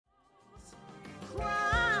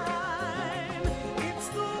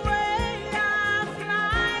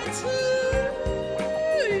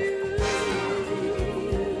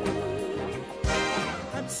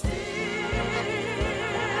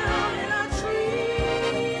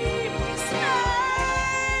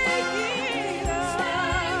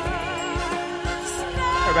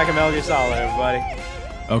back at Metal Gear Solid, everybody.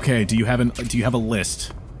 Okay, do you have a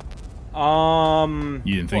list? You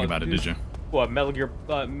didn't think about it, did you? What, Metal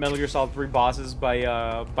Gear Solid 3 bosses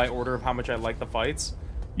by order of how much I like the fights?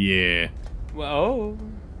 Yeah. Well, oh.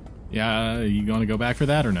 Yeah, you gonna go back for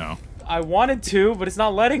that or no? I wanted to, but it's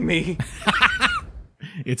not letting me.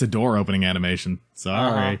 It's a door opening animation.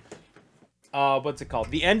 Sorry. What's it called?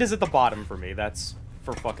 The end is at the bottom for me. That's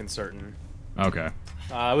for fucking certain. Okay.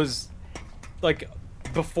 I was like,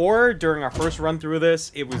 before, during our first run through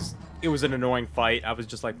this, it was an annoying fight. I was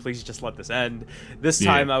just like, please just let this end. This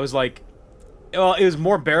time I was like, well, it was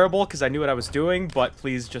more bearable because I knew what I was doing, but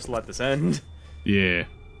please just let this end. Yeah.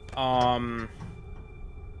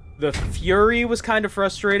 The Fury was kind of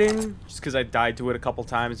frustrating, just because I died to it a couple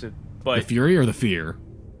times, but... The Fury or the Fear?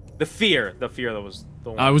 The Fear that was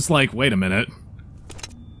the one. I was like, wait a minute.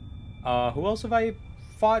 Who else have I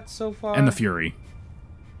fought so far? And the Fury.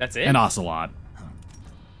 That's it? And Ocelot.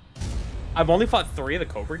 I've only fought 3 of the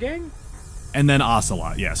Cobra Gang? And then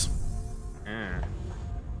Ocelot, yes.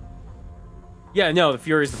 Yeah, no, the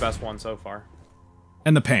Fury's the best one so far.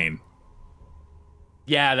 And the Pain.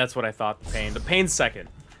 Yeah, that's what I thought, the Pain. The Pain's second.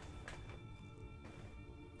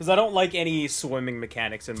 Because I don't like any swimming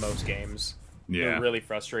mechanics in most games. Yeah. They're really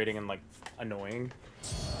frustrating and, like, annoying.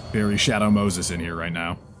 Very Shadow Moses in here right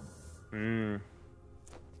now. Time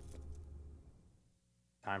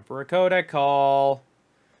for a codec call.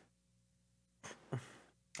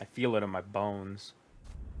 I feel it in my bones.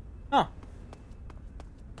 Huh.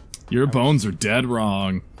 Your bones are dead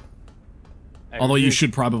wrong. Although you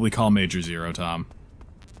should probably call Major Zero, Tom.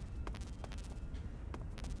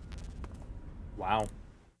 Wow.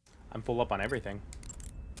 I'm full up on everything.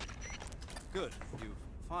 Good. You've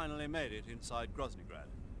finally made it inside Groznyj Grad.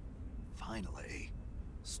 Finally.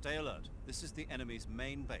 Stay alert. This is the enemy's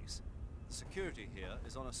main base. The security here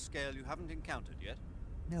is on a scale you haven't encountered yet.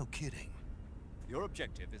 No kidding. Your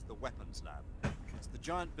objective is the weapons lab. It's the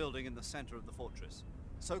giant building in the center of the fortress.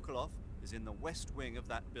 Sokolov is in the west wing of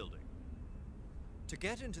that building. To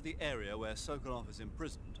get into the area where Sokolov is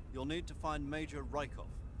imprisoned, you'll need to find Major Rykov,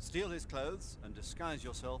 steal his clothes, and disguise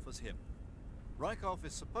yourself as him. Rykov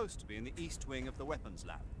is supposed to be in the east wing of the weapons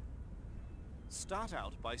lab. Start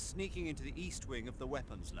out by sneaking into the east wing of the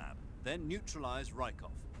weapons lab, then neutralize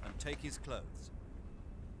Rykov and take his clothes.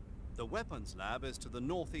 The weapons lab is to the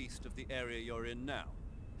northeast of the area you're in now.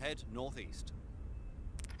 Head northeast.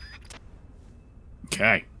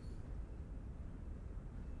 Okay.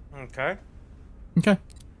 Okay. Okay.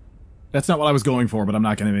 That's not what I was going for, but I'm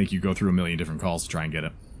not going to make you go through a million different calls to try and get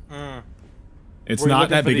it. It's not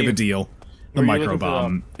that big of a deal. The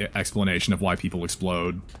microbomb explanation of why people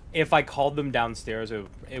explode. If I called them downstairs,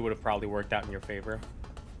 it would have probably worked out in your favor.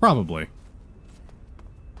 Probably.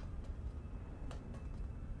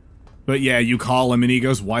 But yeah, you call him and he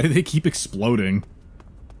goes, why do they keep exploding?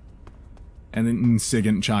 And then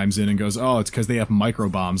Sigint chimes in and goes, oh, it's because they have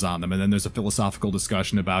microbombs on them. And then there's a philosophical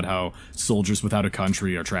discussion about how soldiers without a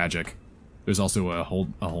country are tragic. There's also a hole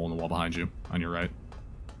in the wall behind you, on your right.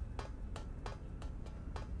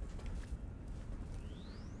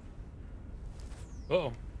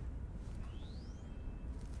 Uh-oh.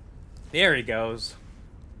 There he goes.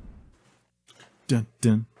 Dun,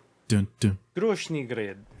 dun, dun, dun. Groznyj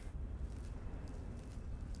Grad.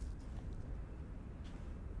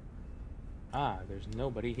 Ah, there's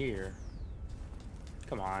nobody here.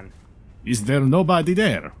 Come on. Is there nobody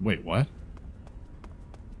there? Wait, what?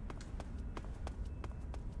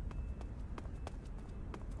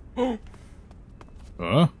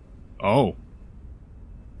 Huh? Oh.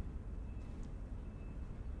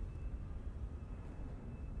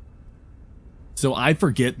 So I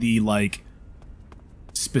forget the, like,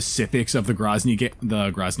 specifics of the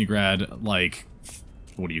Groznyj Grad, like,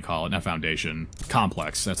 what do you call it? Not foundation.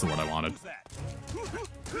 Complex. That's the word I wanted.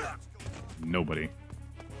 Nobody.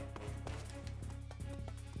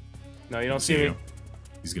 No, you don't see me.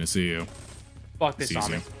 He's gonna see you. Fuck, they saw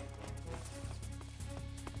me.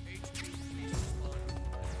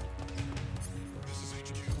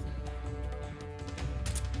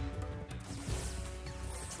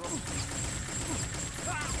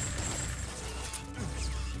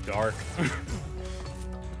 Dark.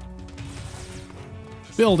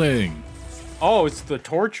 Building! Oh, it's the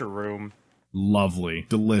torture room. Lovely.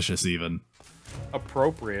 Delicious, even.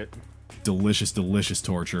 Appropriate. Delicious, delicious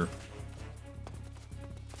torture.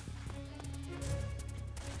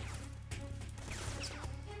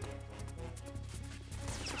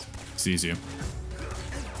 Sees you.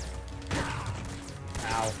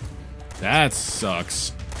 Ow. That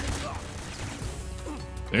sucks.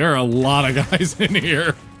 There are a lot of guys in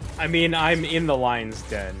here. I mean, I'm in the lion's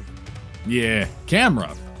den. Yeah.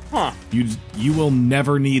 Camera. Huh. You will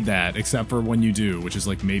never need that, except for when you do, which is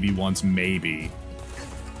like maybe once, maybe.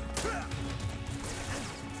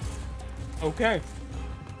 Okay.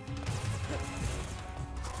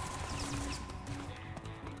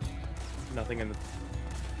 Nothing in the...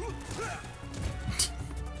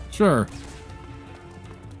 Sure.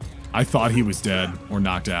 I thought he was dead or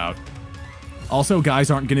knocked out. Also,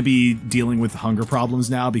 guys aren't going to be dealing with hunger problems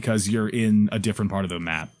now because you're in a different part of the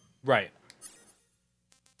map. Right.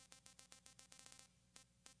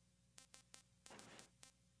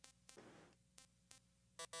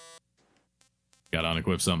 Gotta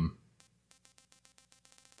unequip something.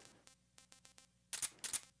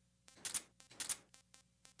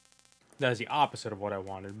 That's the opposite of what I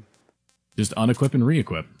wanted. Just unequip and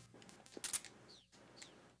re-equip.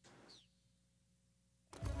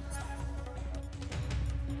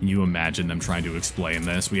 Can you imagine them trying to explain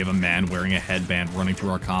this? We have a man wearing a headband running through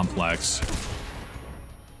our complex.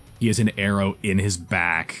 He has an arrow in his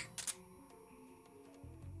back.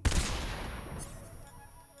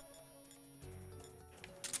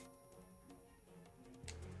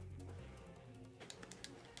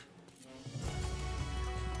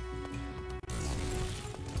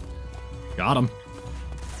 Got him.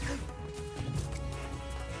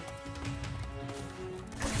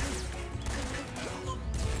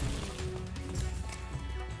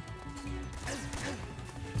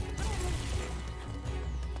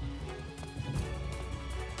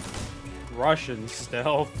 Russian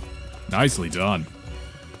stealth. Nicely done.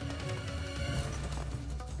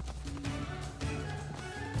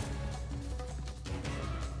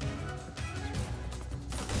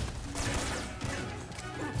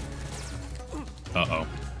 Uh-oh.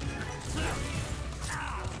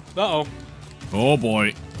 Uh-oh. Oh,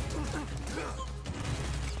 boy.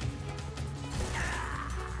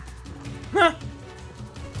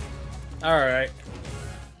 Alright.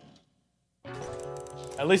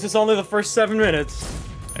 At least it's only the first 7 minutes.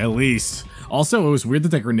 At least. Also, it was weird that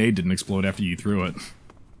that grenade didn't explode after you threw it.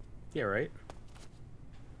 Yeah, right?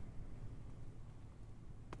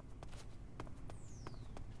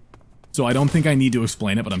 So I don't think I need to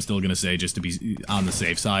explain it, but I'm still going to say, just to be on the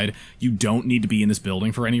safe side, you don't need to be in this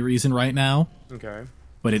building for any reason right now. Okay.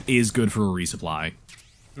 But it is good for a resupply.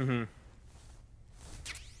 Mm-hmm.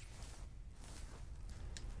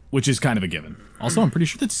 Which is kind of a given. Also, I'm pretty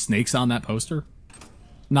sure that Snake's on that poster.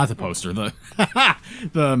 Not the poster, the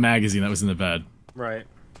the magazine that was in the bed. Right.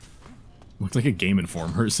 Looked like a Game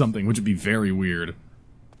Informer or something, which would be very weird.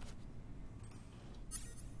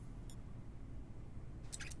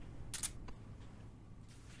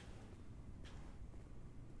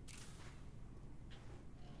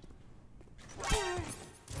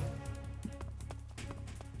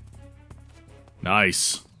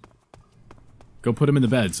 Nice. Go put him in the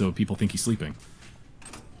bed so people think he's sleeping.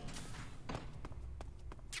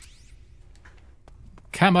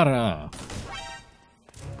 Camera!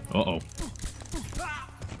 Uh-oh.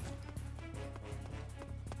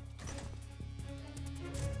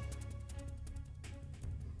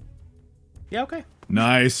 Yeah, okay.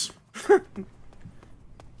 Nice.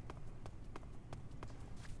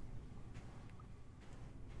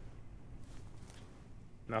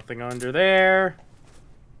 Nothing under there.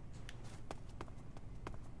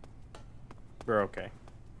 We're okay.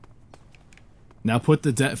 Now put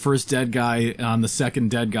the first dead guy on the second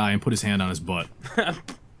dead guy and put his hand on his butt.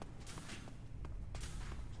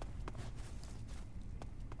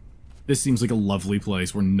 This seems like a lovely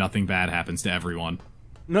place where nothing bad happens to everyone.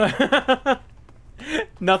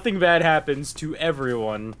 Nothing bad happens to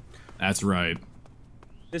everyone. That's right.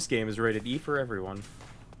 This game is rated E for everyone.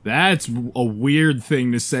 That's a weird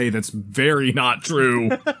thing to say that's very not true.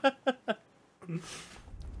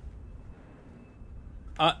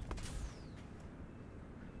 Huh.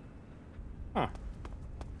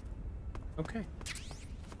 Okay.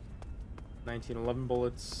 1911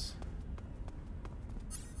 bullets.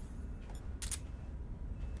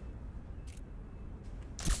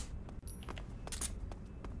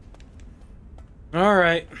 All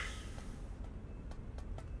right.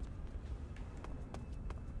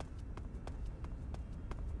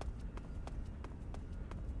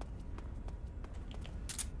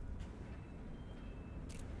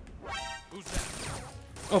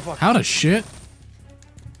 Oh fuck. How the shit?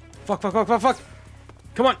 Fuck, fuck, fuck, fuck, fuck.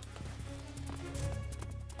 Come on.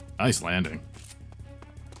 Nice landing.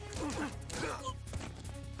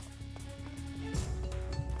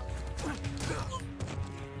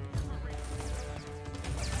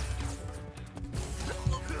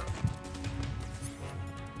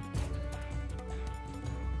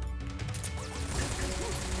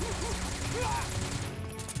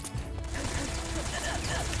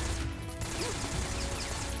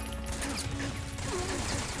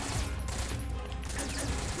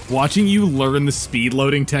 Watching you learn the speed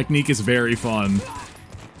loading technique is very fun.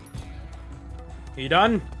 You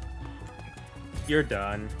done? You're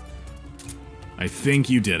done. I think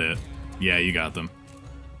you did it. Yeah, you got them.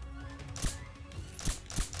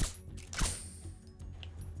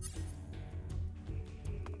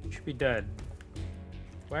 Should be dead.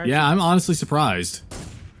 Where Yeah, I'm honestly surprised.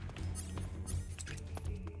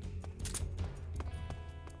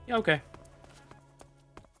 Yeah, okay.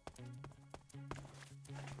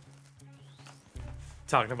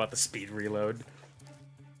 Talking about the speed reload.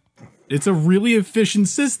 It's a really efficient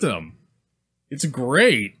system. It's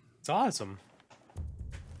great. It's awesome.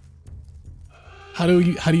 How do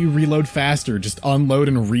you reload faster? Just unload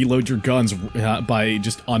and reload your guns by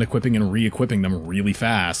just unequipping and re-equipping them really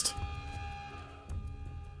fast.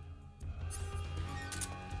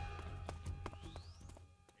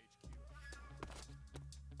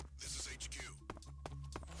 This is HQ.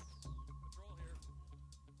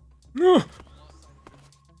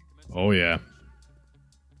 Oh yeah.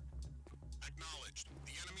 Acknowledged.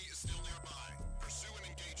 The enemy is still nearby. Pursue and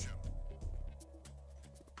engage him.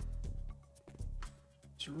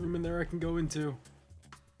 There's a room in there I can go into.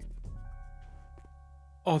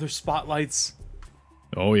 Oh, there's spotlights.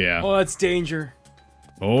 Oh yeah. Oh, that's danger.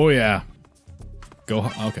 Oh yeah. Go.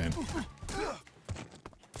 Okay.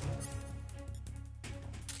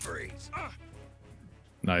 Freeze.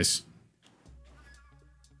 Nice.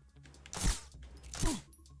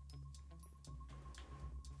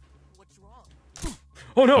 What's wrong?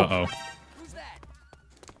 Oh no! Uh-oh. Who's that?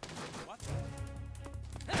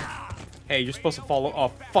 Hey, you're supposed to follow. Oh,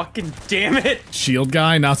 fucking damn it! Shield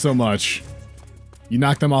guy, not so much. You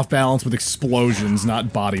knock them off balance with explosions,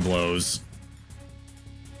 not body blows.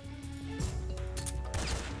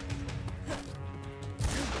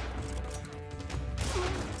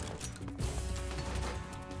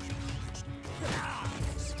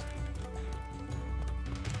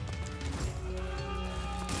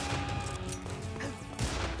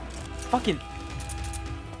 Fucking.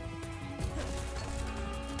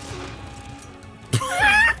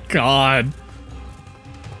 God.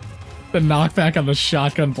 The knockback on the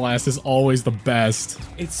shotgun blast is always the best.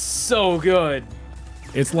 It's so good.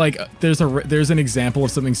 It's like there's an example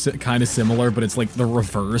of something kind of similar, but it's like the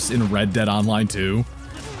reverse in Red Dead Online 2,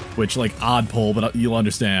 which like odd pull, but you'll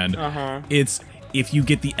understand. It's if you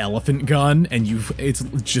get the elephant gun and it's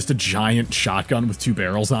just a giant shotgun with 2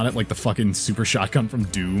 barrels on it, like the fucking super shotgun from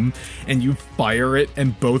Doom, and you fire it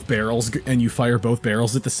and you fire both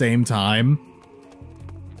barrels at the same time.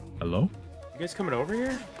 Hello? You guys coming over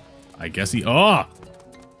here? I guess he. Oh!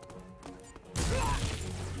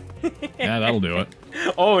 Yeah, that'll do it.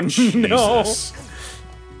 Oh no! Jesus.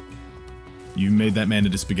 You made that man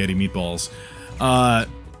into spaghetti meatballs.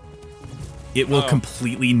 It will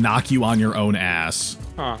completely knock you on your own ass.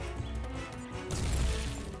 Huh.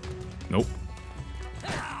 Nope.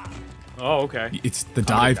 Oh, okay. It's the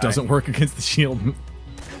dive doesn't work against the shield.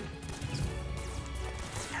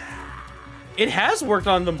 It has worked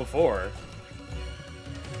on them before.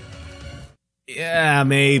 Yeah,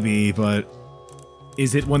 maybe, but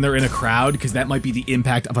is it when they're in a crowd? Because that might be the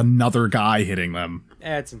impact of another guy hitting them.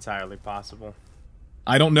 It's entirely possible.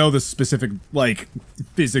 I don't know the specific, like,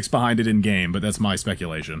 physics behind it in-game, but that's my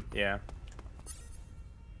speculation. Yeah.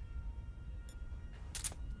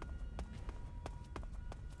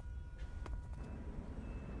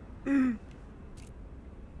 You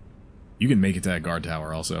can make it to that guard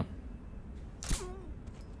tower, also.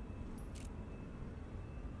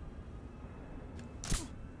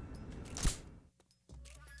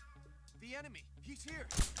 The enemy! He's here!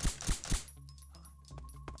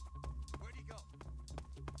 Where'd he go?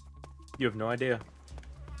 You have no idea.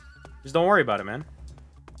 Just don't worry about it, man.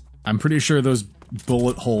 I'm pretty sure those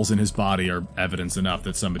bullet holes in his body are evidence enough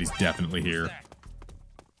that somebody's definitely here.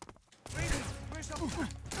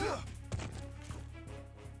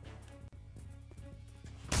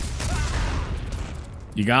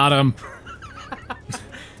 You got him.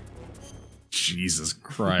 Jesus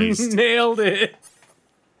Christ. Nailed it.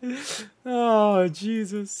 Oh,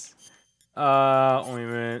 Jesus.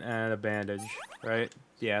 Ointment and a bandage, right?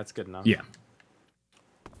 Yeah, that's good enough. Yeah.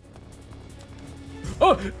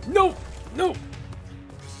 Oh, no! No!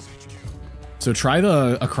 So try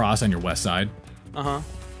the across on your west side. Uh-huh.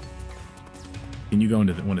 Can you go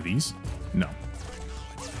into one of these? No.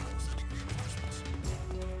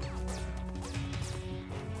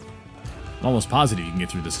 I'm almost positive you can get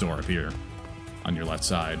through this door up here. On your left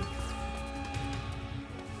side.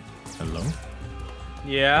 Hello?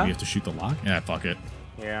 Yeah? You have to shoot the lock? Yeah, fuck it.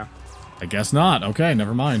 Yeah. I guess not. Okay,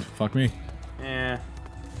 never mind. Fuck me. Eh.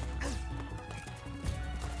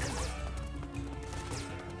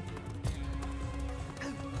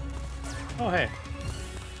 Oh, hey.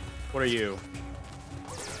 What are you?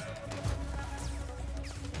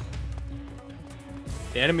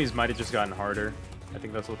 The enemies might have just gotten harder. I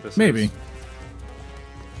think that's what this Maybe. is.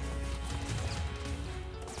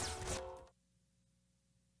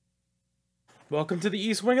 Welcome to the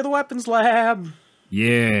East Wing of the Weapons Lab!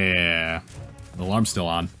 Yeah. The alarm's still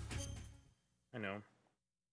on.